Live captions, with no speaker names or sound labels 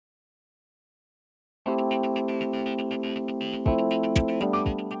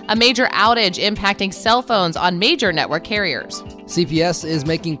A major outage impacting cell phones on major network carriers. CPS is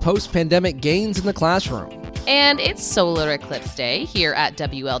making post-pandemic gains in the classroom. And it's Solar Eclipse Day here at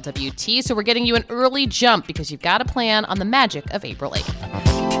WLWT, so we're getting you an early jump because you've got to plan on the magic of April 8th.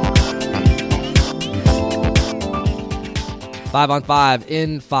 5 on 5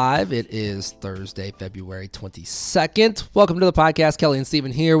 in 5. It is Thursday, February 22nd. Welcome to the podcast. Kelly and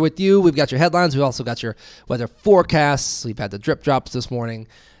Steven here with you. We've got your headlines. We've also got your weather forecasts. We've had the drip drops this morning.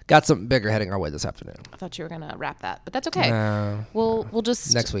 Got something bigger heading our way this afternoon. I thought you were going to wrap that, but that's okay. We'll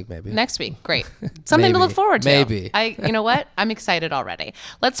just... Next week, maybe. Next week. Great. Something to look forward to. Maybe. You know what? I'm excited already.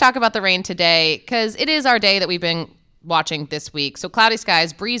 Let's talk about the rain today because it is our day that we've been watching this week. So cloudy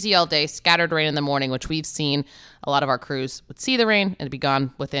skies, breezy all day, scattered rain in the morning, which we've seen. A lot of our crews would see the rain and it'd be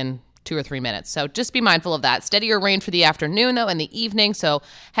gone within 2 or 3 minutes. So just be mindful of that. Steadier rain for the afternoon, though, and the evening. So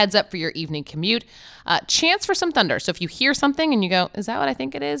heads up for your evening commute. Chance for some thunder. So if you hear something and you go, is that what I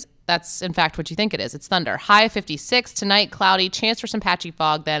think it is? That's, in fact, what you think it is. It's thunder. High 56. Tonight, cloudy. Chance for some patchy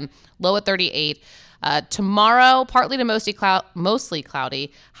fog, then low at 38. Tomorrow, partly to mostly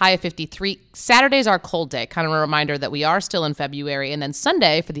cloudy, high of 53. Saturday's our cold day, kind of a reminder that we are still in February. And then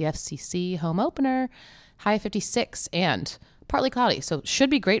Sunday for the FCC home opener, high of 56 and partly cloudy. So should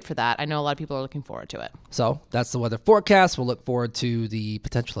be great for that. I know a lot of people are looking forward to it. So that's the weather forecast. We'll look forward to the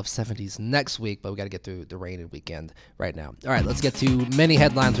potential of 70s next week, but we got to get through the rainy weekend right now. All right, let's get to many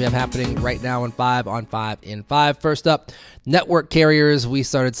headlines we have happening right now in 5 on 5 in 5. First up, network carriers. We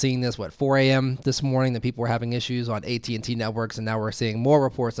started seeing this, 4 a.m. this morning, that people were having issues on AT&T networks, and now we're seeing more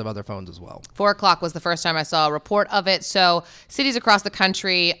reports of other phones as well. 4 o'clock was the first time I saw a report of it. So cities across the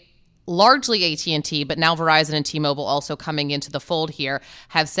country, largely AT&T, but now Verizon and T-Mobile also coming into the fold here,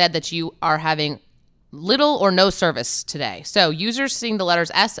 have said that you are having little or no service today. So users seeing the letters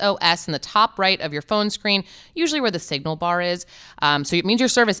SOS in the top right of your phone screen, usually where the signal bar is. So it means your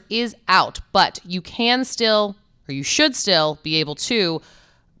service is out, but you can still, or you should still, be able to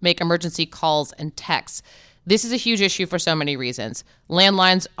make emergency calls and texts. This is a huge issue for so many reasons.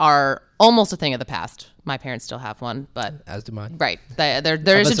 Landlines are almost a thing of the past. My parents still have one, but... As do mine. Right.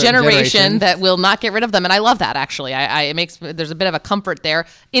 There's a generation that will not get rid of them, and I love that, actually. There's a bit of a comfort there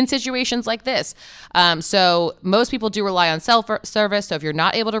in situations like this. So most people do rely on cell service, so if you're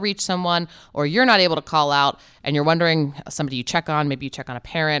not able to reach someone or you're not able to call out and you're wondering somebody you check on, maybe you check on a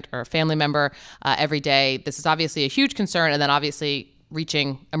parent or a family member every day, this is obviously a huge concern, and then obviously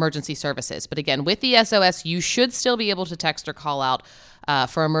reaching emergency services. But again, with the SOS, you should still be able to text or call out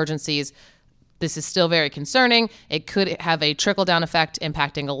for emergencies. This is still very concerning. It could have a trickle-down effect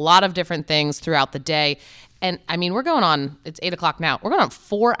impacting a lot of different things throughout the day. And I mean, we're going on, it's 8 o'clock now. We're going on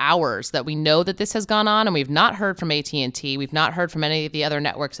 4 hours that we know that this has gone on, and we've not heard from AT&T. We've not heard from any of the other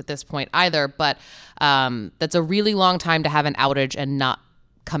networks at this point either, but that's a really long time to have an outage and not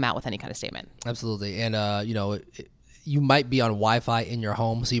come out with any kind of statement. Absolutely. And, you might be on Wi-Fi in your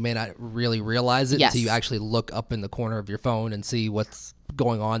home, so you may not really realize it until you actually look up in the corner of your phone and see what's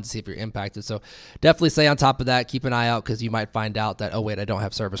going on to see if you're impacted. So definitely stay on top of that. Keep an eye out because you might find out that, oh, wait, I don't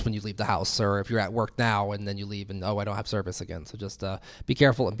have service when you leave the house, or if you're at work now and then you leave and, oh, I don't have service again. So just be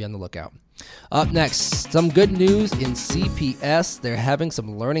careful and be on the lookout. Up next, some good news in CPS. They're having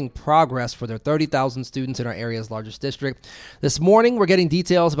some learning progress for their 30,000 students in our area's largest district. This morning, we're getting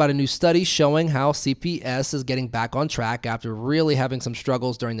details about a new study showing how CPS is getting back on track after really having some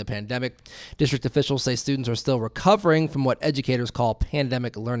struggles during the pandemic. District officials say students are still recovering from what educators call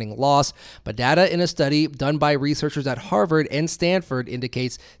pandemic learning loss, but data in a study done by researchers at Harvard and Stanford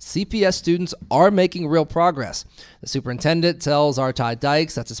indicates CPS students are making real progress. The superintendent tells our Todd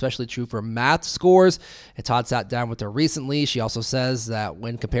Dykes that's especially true for math scores. And Todd sat down with her recently. She also says that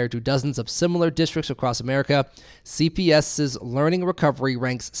when compared to dozens of similar districts across America, CPS's learning recovery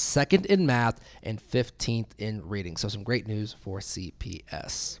ranks second in math and 15th in reading. So some great news for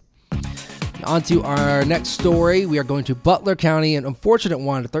CPS. On to our next story. We are going to Butler County. An unfortunate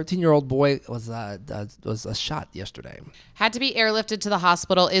one. A 13-year-old boy was shot yesterday. Had to be airlifted to the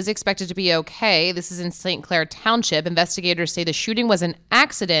hospital. Is expected to be okay. This is in St. Clair Township. Investigators say the shooting was an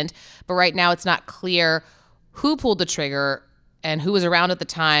accident, but right now it's not clear who pulled the trigger and who was around at the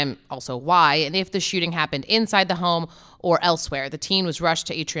time, also why, and if the shooting happened inside the home or elsewhere. The teen was rushed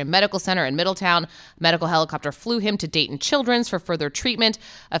to Atrium Medical Center in Middletown. Medical helicopter flew him to Dayton Children's for further treatment.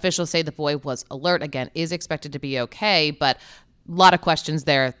 Officials say the boy was alert. Again, is expected to be okay, but a lot of questions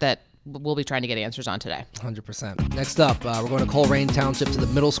there that we'll be trying to get answers on today. 100%. Next up, we're going to Colerain Township to the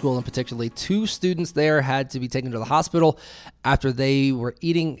middle school, and particularly 2 students there had to be taken to the hospital after they were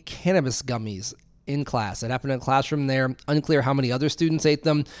eating cannabis gummies in class. It happened in a classroom there. Unclear how many other students ate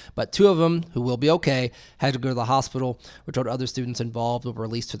them, but 2 of them, who will be okay, had to go to the hospital. We're told other students involved were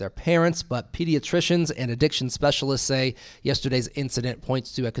released to their parents, but pediatricians and addiction specialists say yesterday's incident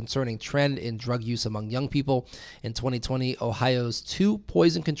points to a concerning trend in drug use among young people. In 2020, Ohio's 2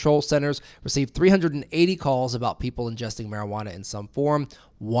 poison control centers received 380 calls about people ingesting marijuana in some form.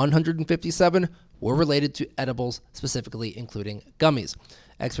 157 were related to edibles, specifically including gummies.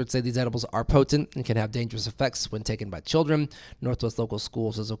 Experts say these edibles are potent and can have dangerous effects when taken by children. Northwest Local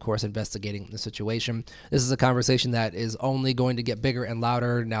Schools is, of course, investigating the situation. This is a conversation that is only going to get bigger and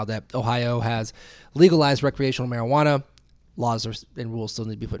louder now that Ohio has legalized recreational marijuana. Laws and rules still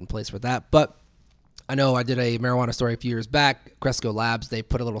need to be put in place for that. But I know I did a marijuana story a few years back. Cresco Labs, they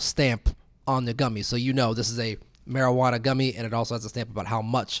put a little stamp on the gummy. So you know this is a marijuana gummy, and it also has a stamp about how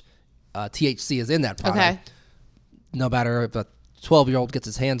much THC is in that product. Okay. No matter if a 12-year-old gets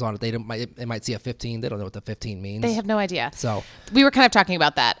his hands on it, they might see a 15. They don't know what the 15 means. They have no idea. So we were kind of talking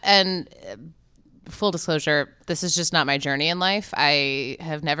about that. And full disclosure, this is just not my journey in life. I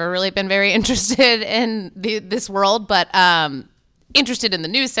have never really been very interested in this world, but interested in the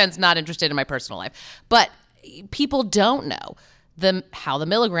news sense, not interested in my personal life. But people don't know how the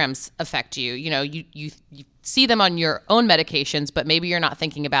milligrams affect you. You know, you see them on your own medications, but maybe you're not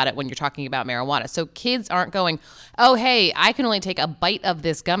thinking about it when you're talking about marijuana. So kids aren't going, oh, hey, I can only take a bite of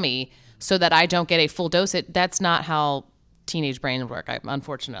this gummy so that I don't get a full dose. That's not how teenage brains work,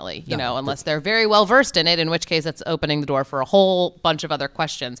 unfortunately, unless they're very well versed in it, in which case that's opening the door for a whole bunch of other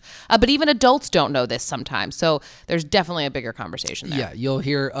questions. But even adults don't know this sometimes. So there's definitely a bigger conversation there. Yeah, you'll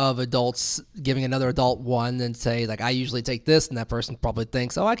hear of adults giving another adult one and say, like, I usually take this, and that person probably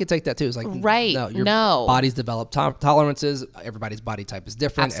thinks, oh, I could take that too. It's like, right. No, your body's developed tolerances. Everybody's body type is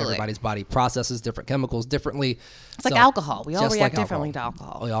different. Absolutely. Everybody's body processes different chemicals differently. It's like alcohol. We all react differently to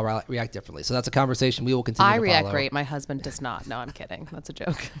alcohol. We all react differently. So that's a conversation we will continue to follow. I react great. My husband does not. No, I'm kidding. That's a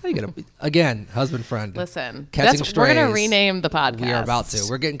joke. Again, husband, friend. Listen, catching strays. We're going to rename the podcast. We are about to.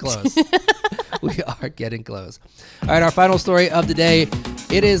 We're getting close. We are getting close. All right, our final story of the day.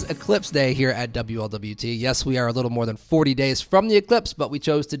 It is Eclipse Day here at WLWT. Yes, we are a little more than 40 days from the eclipse, but we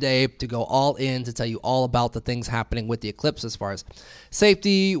chose today to go all in to tell you all about the things happening with the eclipse as far as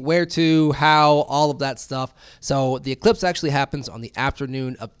safety, where to, how, all of that stuff. So the eclipse actually happens on the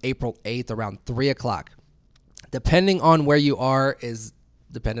afternoon of April 8th around 3 o'clock. Depending on where you are is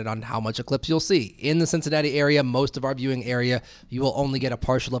dependent on how much eclipse you'll see. In the Cincinnati area, most of our viewing area, you will only get a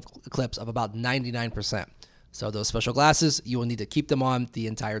partial eclipse of about 99%. So those special glasses, you will need to keep them on the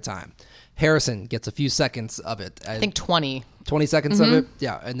entire time. Harrison gets a few seconds of it. I think 20. 20 seconds of it?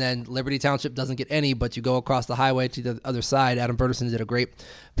 Yeah. And then Liberty Township doesn't get any, but you go across the highway to the other side. Adam Berterson did a great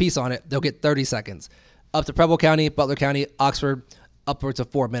piece on it. They'll get 30 seconds. Up to Preble County, Butler County, Oxford, upwards of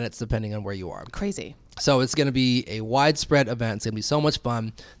 4 minutes, depending on where you are. Crazy. So it's going to be a widespread event. It's going to be so much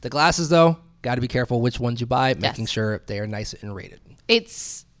fun. The glasses, though, got to be careful which ones you buy, making sure they are nice and rated.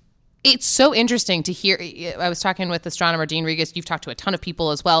 It's so interesting to hear. I was talking with astronomer Dean Regas. You've talked to a ton of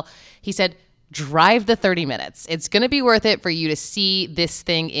people as well. He said, drive the 30 minutes. It's going to be worth it for you to see this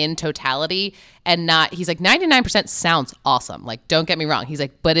thing in totality and not, he's like, 99% sounds awesome. Like, don't get me wrong. He's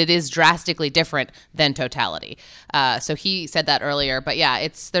like, but it is drastically different than totality. So he said that earlier. But yeah,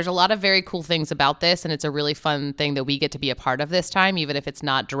 there's a lot of very cool things about this, and it's a really fun thing that we get to be a part of this time, even if it's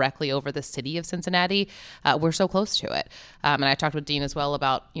not directly over the city of Cincinnati. We're so close to it. And I talked with Dean as well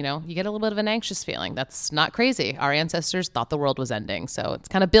about, you get a little bit of an anxious feeling. That's not crazy. Our ancestors thought the world was ending. So it's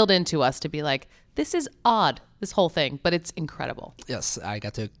kind of built into us to be like, this is odd, this whole thing, but it's incredible. Yes, I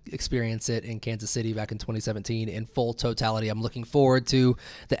got to experience it in Kansas City back in 2017 in full totality. I'm looking forward to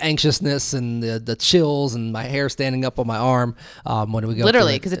the anxiousness and the chills and my hair standing up on my arm when we go.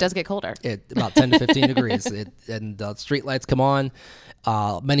 Literally, because it does get colder. About 10 to 15 degrees. And the street lights come on.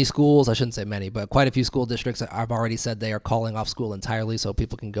 Many schools, I shouldn't say many, but quite a few school districts I've already said they are calling off school entirely so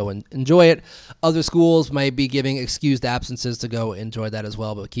people can go and enjoy it. Other schools may be giving excused absences to go enjoy that as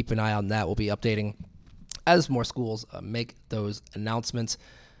well, but keep an eye on that. We'll be updating as more schools make those announcements.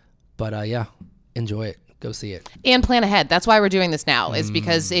 But yeah, enjoy it. Go see it. And plan ahead. That's why we're doing this now, is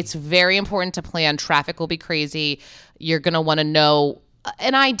because it's very important to plan. Traffic will be crazy. You're going to want to know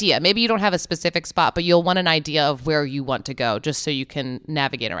an idea. Maybe you don't have a specific spot, but you'll want an idea of where you want to go just so you can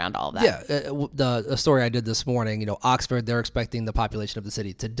navigate around all of that. Yeah. The story I did this morning, Oxford, they're expecting the population of the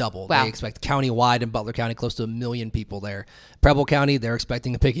city to double. Wow. They expect countywide in Butler County close to 1 million people there. Preble County, they're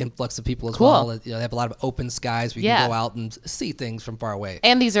expecting a big influx of people as well. They have a lot of open skies where you can go out and see things from far away.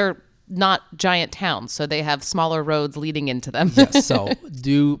 And these are not giant towns, so they have smaller roads leading into them. Yes, so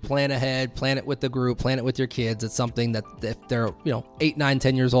do plan ahead, plan it with the group, plan it with your kids. It's something that if they're 8, 9,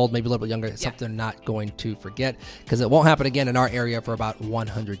 10 years old, maybe a little bit younger, it's something they're not going to forget, because it won't happen again in our area for about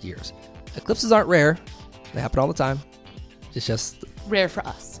 100 years. Eclipses aren't rare. They happen all the time. It's just rare for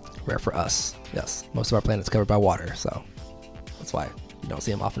us. Rare for us, yes. Most of our planet's covered by water, so that's why you don't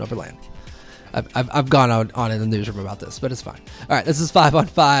see them often over land. I've gone on in the newsroom about this, but it's fine. All right, this is 5 on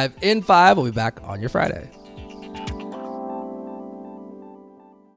 5 in 5. We'll be back on your Friday.